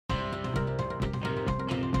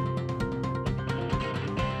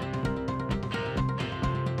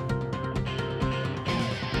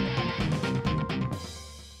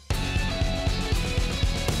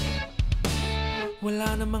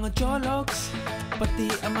Wala na mga jologs, pati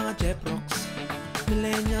ang mga jeprox.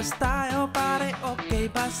 Millennials tayo, pare, okay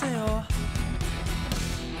ba sa'yo?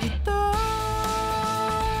 Ito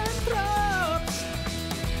ang Trops,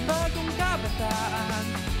 bagong kabataan,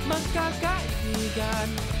 magkakaibigan.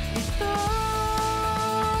 Ito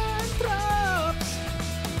ang Trops,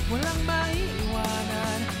 walang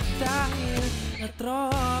maiiwanan, dahil na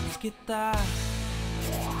Trops kita.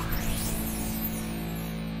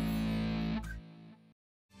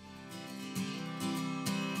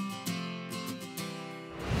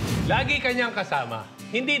 Lagi kanyang kasama,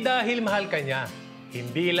 hindi dahil mahal kanya.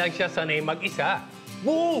 Hindi lang siya sanay mag-isa.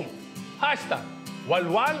 Boom! Hashtag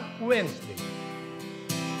Walwal Wednesday.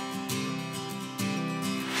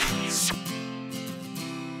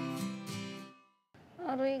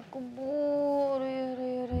 Aray ko po.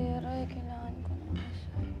 Aray. Kailangan ko ng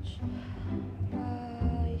massage.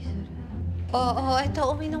 Ay, sarap. Oo, eto,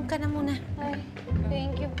 uminom ka na muna. Ay,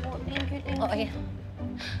 thank you po. Thank you. Oo, ayan.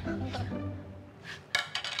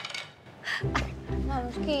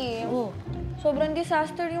 Mamski, sobrang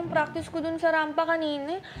disaster yung practice ko dun sa rampa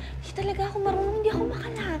kanina. Hindi talaga ako marunong, hindi ako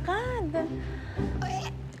makalakad.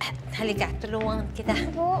 Halika, tulungan kita.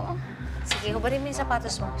 Po. Sige, hubarin mo yung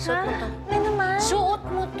sapatos mo. Suot mo to. Ano naman? Suot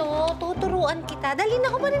mo to. Tuturuan kita. Dali na,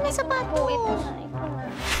 hubarin mo yung sapatos. Po, ito na.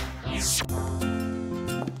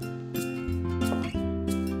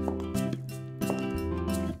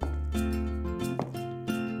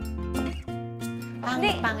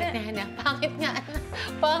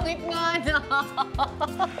 Pangit nga na.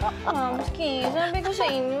 Mamski, sabi ko sa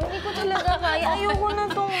inyo, hindi ko talaga kaya. Ayoko na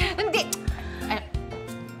itong... Hindi.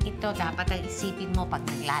 Ito dapat ang isipin mo pag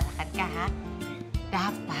naglalakad ka, ha?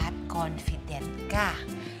 Dapat confident ka.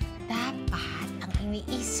 Dapat ang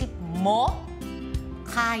iniisip mo,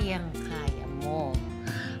 kayang-kaya mo.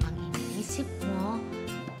 Ang iniisip mo,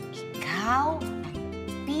 ikaw ang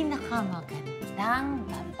pinakamagandang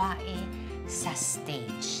babae sa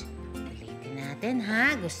stage. Ulitin natin,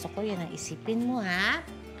 ha? Gusto ko yun ang isipin mo, ha?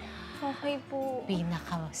 Okay po.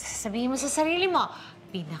 Sabihin mo sa sarili mo,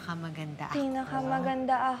 pinakamaganda ako.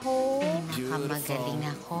 Pinakamaganda ako. Pinakamagaling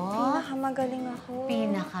ako. Pinakamagaling ako.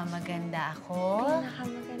 Pinakamaganda ako.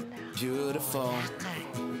 Pinakamaganda ako. Beautiful. Lakad.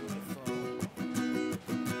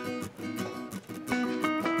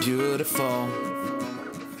 Beautiful.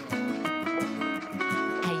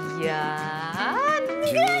 Ayan!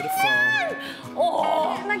 Beautiful.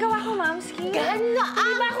 Oo! Nagawa ko, Mamski. Ganda!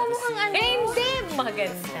 Hindi ba ako mukhang ano? Hindi!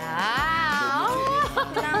 Maganda!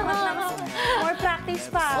 Salamat lang. More practice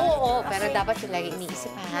pa. Oo, Okay. pero dapat yung lagi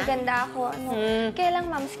iniisip, ha? Maganda ako. Kaya lang,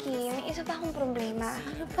 Mamski, may isa pa akong problema.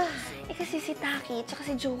 Ano pa? Kasi si Taki at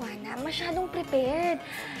si Joanna, masyadong prepared.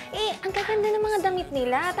 Ang gaganda ng mga damit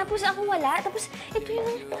nila. Tapos ako wala. Tapos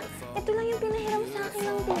ito lang yung pinahiram sa akin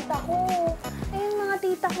ng tita ko. Ayun, mga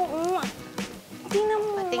tita ko. Tingnan mo,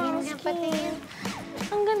 Patingin Mamski. nga, patingin.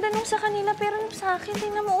 Ang ganda nung sa kanila, pero nung sa akin,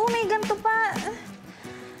 tingnan mo. May ganito pa.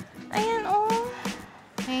 Ayan,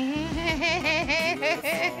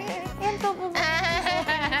 Yan to po.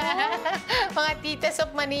 Mga titas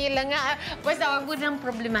of Manila nga. Basta wag mo nang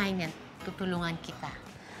problemahin yan. Tutulungan kita.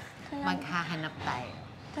 Maghahanap tayo.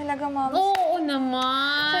 Talaga, Moms? Oo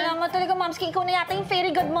naman. Salamat talaga, Momski. Ikaw na yata yung fairy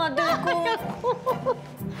godmother ko.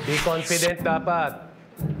 Be confident dapat.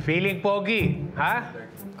 Feeling pogi, ha?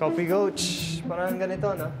 Coffee coach. Parang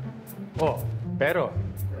ganito, no? Oh, pero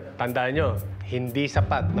tandaan nyo, hindi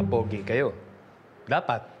sapat na pogi kayo.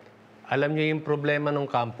 Dapat, alam nyo yung problema ng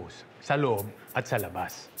campus, sa loob at sa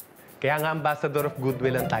labas. Kaya nga Ambassador of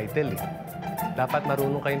Goodwill ang title, eh. Dapat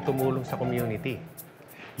marunong kayong tumulong sa community.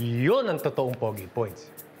 Yun ang totoong pogi points.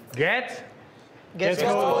 Gets? Gets,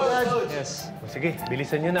 coach! Yes. O sige,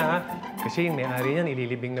 bilisan nyo na, ha? Kasi yung may-ari niyan,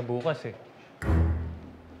 ililibing na bukas, eh.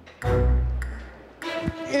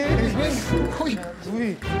 Uy!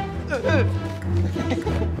 Uy!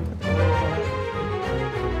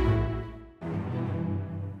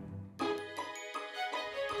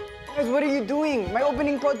 Guys, what are you doing? May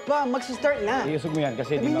opening prod pa. Magsa-start na. Iusog mo yan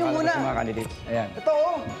kasi Sabihin di niyo makalabas muna. yung mga candidates. Ayan. Ito,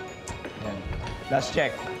 oh. Ayan. Last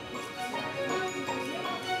check.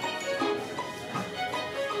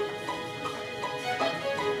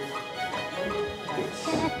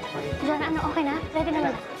 John, ano, okay na? Ready na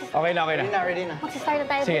mag... Okay na, okay na. Ready na. Magsistart na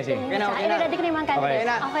tayo. Sige, sige. Okay na, okay na. Ready ko na yung mga candidates. Okay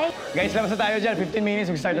na. Okay? Guys, labas na tayo dyan. 15 minutes,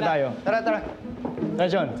 mag-start na tayo. Tara, tara. Tara,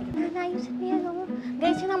 John. Ayusin mo yan, oh.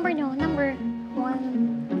 Guys, yung number nyo. Number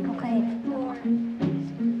 1. Okay.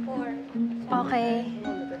 4. Okay.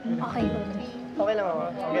 Okay, good. Okay lang ako.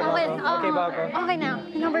 Okay, Okay ba ako? Okay na.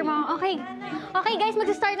 Number mo. Okay. Okay, guys,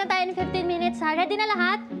 magsistart na tayo in 15 minutes, ha? Ready na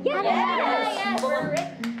lahat? Yes!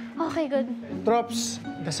 Okay, good. Trops,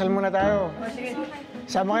 dasal muna tayo.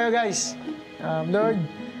 Sama kayo, guys. Lord,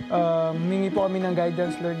 humingi po kami ng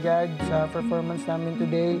guidance, Lord God, sa performance namin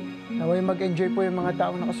today. Naway mag-enjoy po yung mga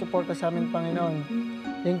taong nakasuporta sa amin, Panginoon.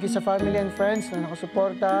 Thank you sa family and friends na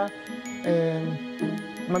nakasuporta. And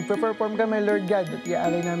magpe-perform kami, Lord God, at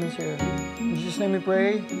iaalay namin sa'yo. In Jesus' name we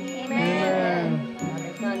pray. Amen.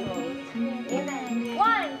 Amen.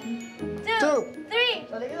 1, 2, 3.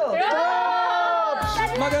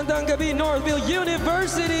 Magandang gabi, Northville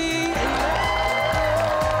University!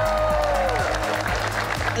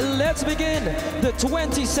 Let's begin the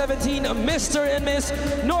 2017 Mr. and Miss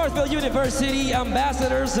Northville University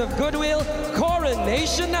Ambassadors of Goodwill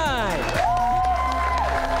Coronation Night.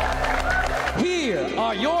 Here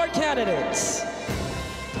are your candidates.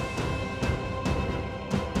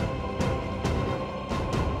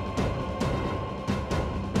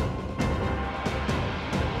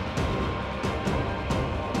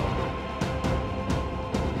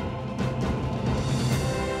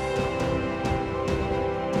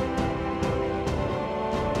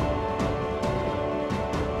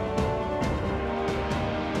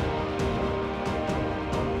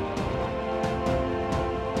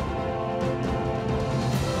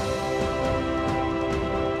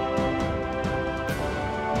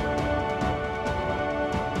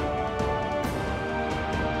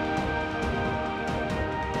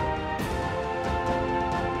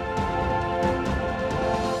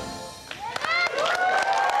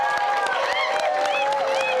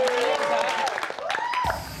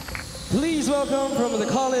 Please welcome from the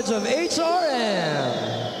College of HRM.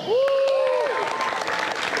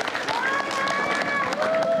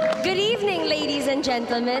 Good evening, ladies and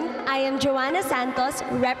gentlemen. I am Joanna Santos,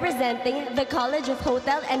 representing the College of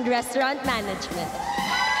Hotel and Restaurant Management.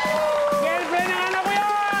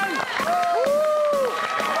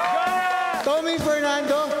 Tommy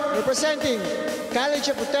Fernando, representing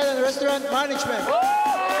College of Hotel and Restaurant Management.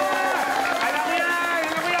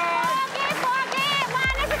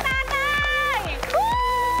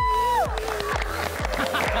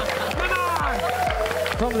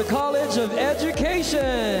 From the College of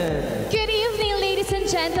Education. Good evening, ladies and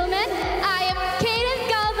gentlemen. I am Kaden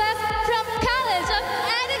Galvez from College of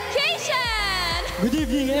Education. Good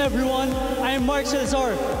evening, everyone. I am Mark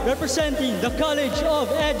Salazar, representing the College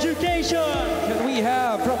of Education. And we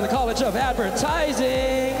have from the College of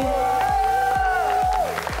Advertising.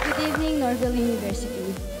 Good evening, Northville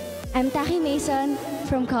University. I'm Taki Mason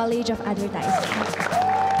from College of Advertising.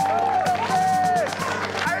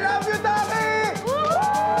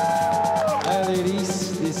 Hi,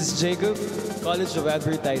 ladies. This is Jacob, College of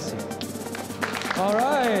Advertising. All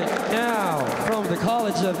right, now from the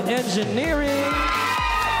College of Engineering.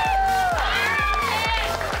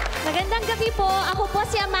 Magandang gabi po. Ako po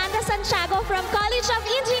si Amanda Santiago from College of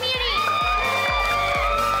Engineering.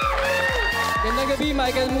 Magandang gabi,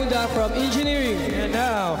 Michael Muda from Engineering. And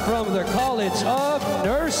now from the College of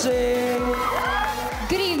Nursing.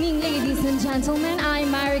 Good evening, ladies and gentlemen.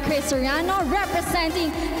 I'm Mary Chris Soriano,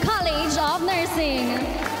 representing College of Nursing.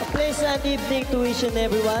 A pleasant evening to each and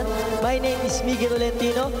everyone. My name is Miguel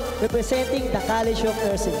Olentino, representing the College of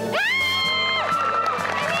Nursing.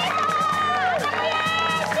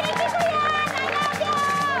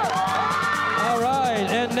 All right,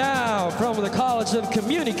 and now from the College of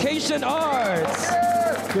Communication Arts.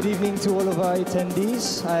 Good evening to all of our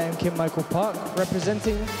attendees. I am Kim Michael Park,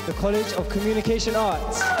 representing the College of Communication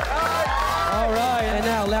Arts. All right, and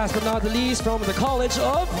now last but not the least from the College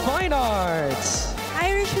of Fine Arts.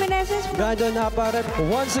 Irish Meneses. Brandon Aparat.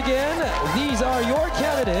 Once again, these are your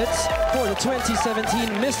candidates for the 2017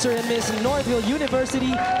 Mr. and Miss Northville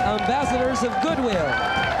University Ambassadors of Goodwill.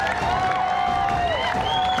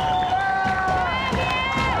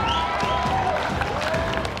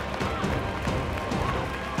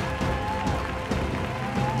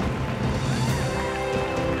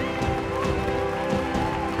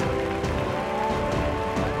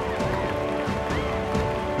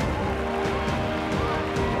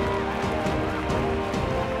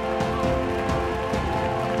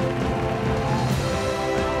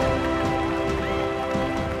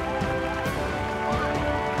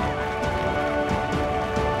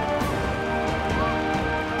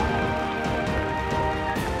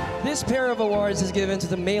 This pair of awards is given to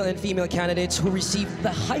the male and female candidates who received the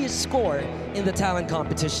highest score in the talent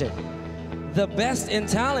competition. The best in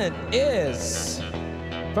talent is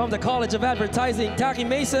from the College of Advertising, Taki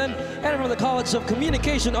Mason, and from the College of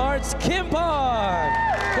Communication Arts, Kim Park.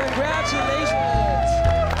 Congratulations.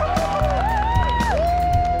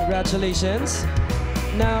 Congratulations.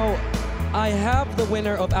 Now, I have the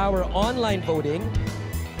winner of our online voting.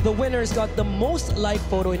 the winners got the most liked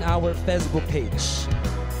photo in our Facebook page.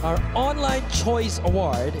 Our online choice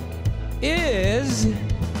award is...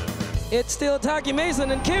 It's still Taki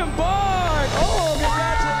Mason and Kim Park! Oh,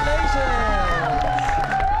 congratulations!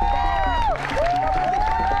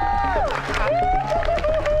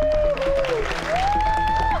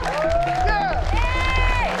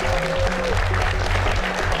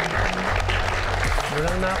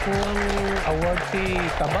 Walang nakuha ang award si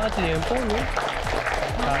Taba at Liempo, no?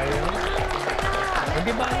 Sayang.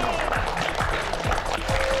 Hindi ba?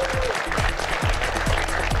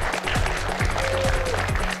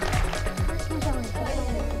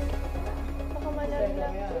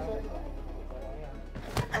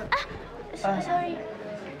 Sorry.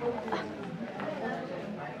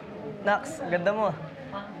 Nax, ganda mo.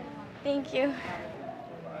 Thank you.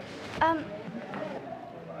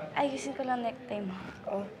 Ayusin ko lang necktie mo.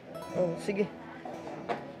 Oh, sige.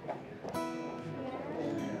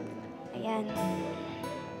 Ayan.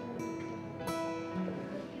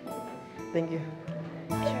 Thank you.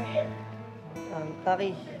 Sure.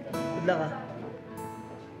 Taki, good luck ah.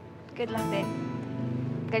 Good luck din.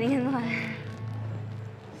 Galingan mo ha.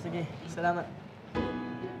 Sige, salamat.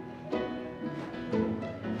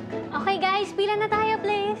 Okay guys, pila na tayo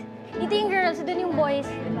please. Dito yung girls, doon yung boys.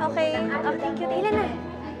 Okay. Thank you. Ilan na?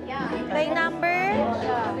 Line number?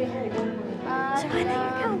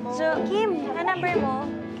 Kim, ang number mo?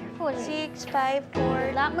 Careful. 6, 5,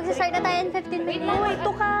 4... Magsasart na tayo in 15 minutes. No,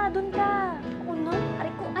 ito ka. Doon ka. Ako na?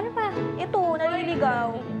 Aray ko, ano pa? Ito,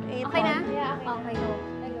 naliligaw. Okay na? Okay, go.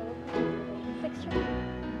 Picture.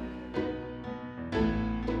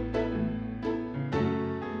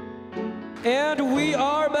 And we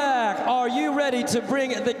are back. Are you ready to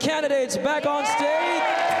bring the candidates back on stage?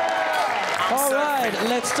 All right,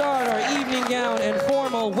 let's start our evening gown and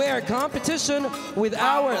formal wear competition with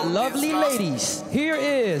our lovely ladies. Here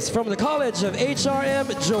is from the College of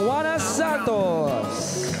HRM, Joanna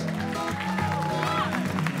Santos.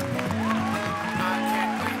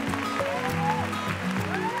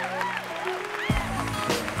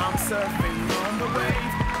 I'm surfing on the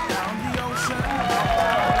wave down the ocean.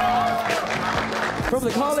 From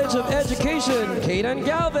the College of Education, Kaden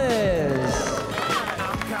Galvez.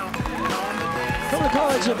 From the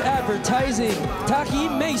College of Advertising, Taki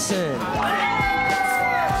Mason.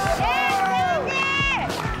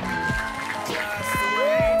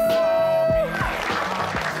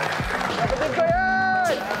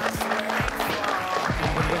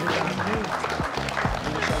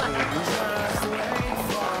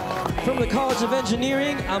 From the College of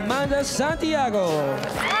Engineering, Amanda Santiago.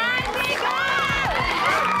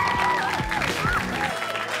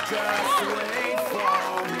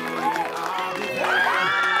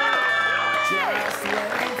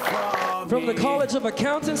 From the College of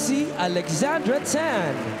Accountancy, Alexandra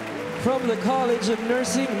Tan. From the College of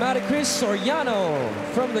Nursing, Maricris Soriano.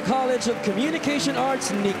 From the College of Communication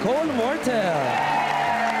Arts, Nicole Mortel.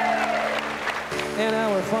 And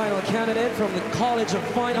our final candidate from the College of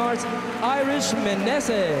Fine Arts, Irish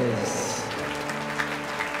Meneses.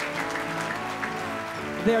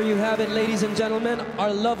 There you have it, ladies and gentlemen,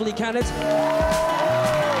 our lovely candidates.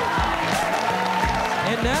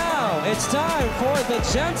 And now, it's time for the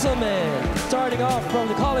gentlemen. Starting off from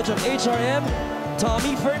the College of HRM,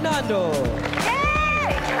 Tommy Fernando.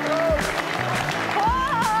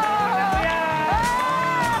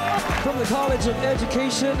 From the College of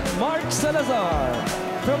Education, Mark Salazar.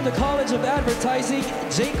 From the College of Advertising,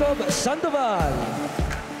 Jacob Sandoval.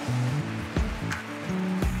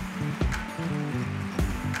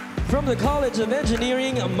 From the College of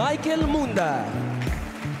Engineering, Michael Munda.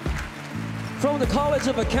 From the College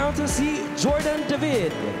of Accountancy, Jordan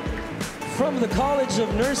David. From the College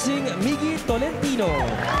of Nursing, Miggy Tolentino.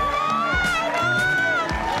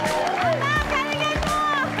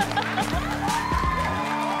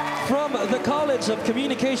 From the College of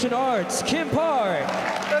Communication Arts, Kim Park.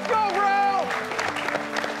 Let's go, bro!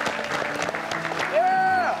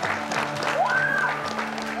 Yeah!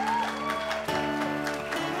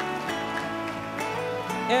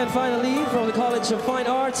 And finally, from the College of Fine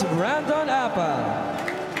Arts, Brandon Appa.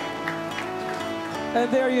 And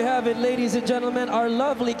there you have it, ladies and gentlemen, our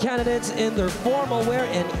lovely candidates in their formal wear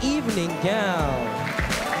and evening gown.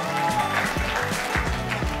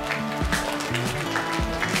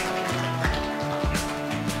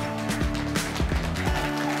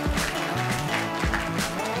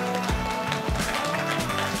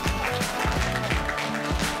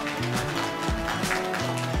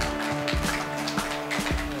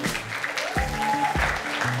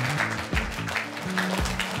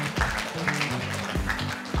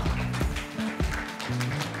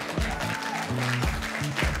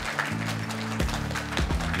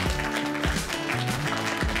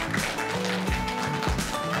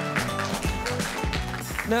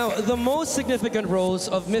 Now, the most significant roles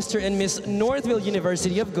of Mr. and Miss Northville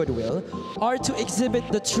University of Goodwill are to exhibit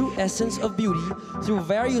the true essence of beauty through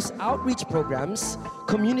various outreach programs,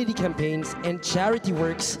 community campaigns, and charity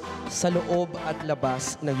works sa loob at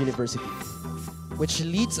labas ng university. Which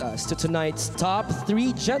leads us to tonight's top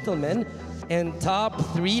 3 gentlemen and top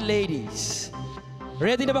 3 ladies.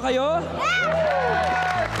 Ready na ba kayo?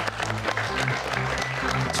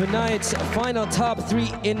 Tonight's final top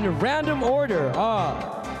 3 in random order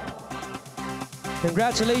are...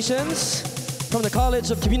 Congratulations from the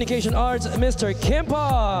College of Communication Arts, Mr.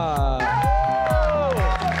 Kimpa.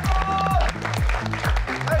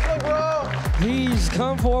 Please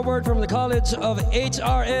come forward from the College of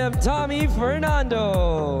HRM, Tommy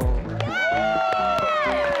Fernando.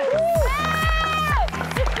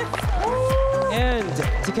 And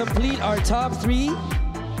to complete our top 3,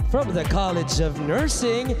 from the College of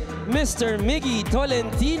Nursing, Mr. Miggy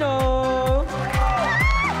Tolentino.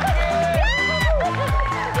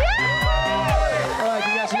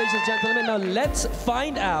 Gentlemen, now let's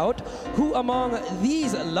find out who among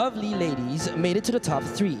these lovely ladies made it to the top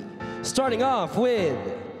 3. Starting off with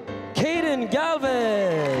Kaden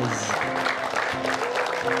Galvez.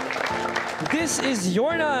 This is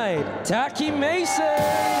your night, Taki Mason.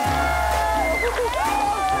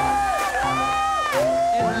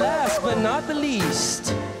 And last but not the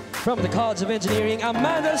least, from the College of Engineering,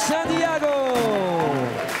 Amanda Santiago.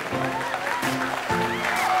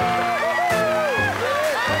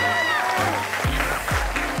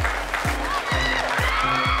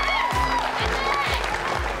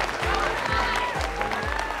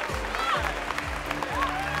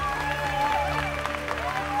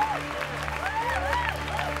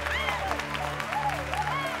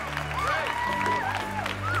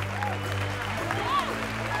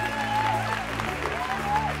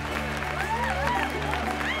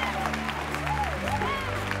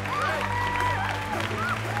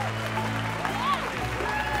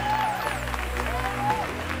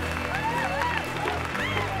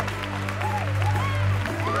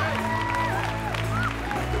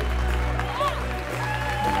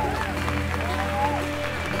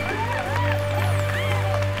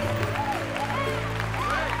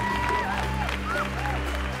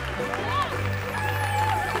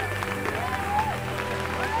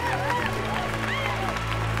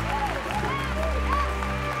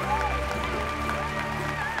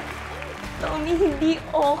 Hindi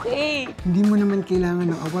okay. Hindi mo naman kailangan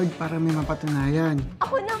ng award para may mapatunayan.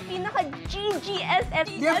 Ako na ang pinaka-GGSS.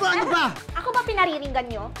 Di ba? Ano ba? Ako ba pinariringgan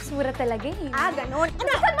nyo? Sura talaga eh. Ah, ganun.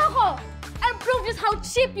 Nasaan mo ako? I'll prove just how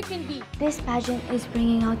cheap you can be. This pageant is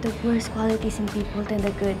bringing out the worst qualities in people than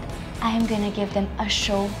the good. I am gonna give them a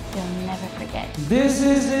show they'll never forget. This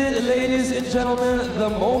is it, ladies and gentlemen, the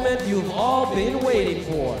moment you've all been waiting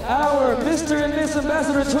for. Our Mr. and Miss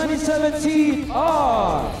Ambassador 2017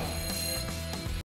 are...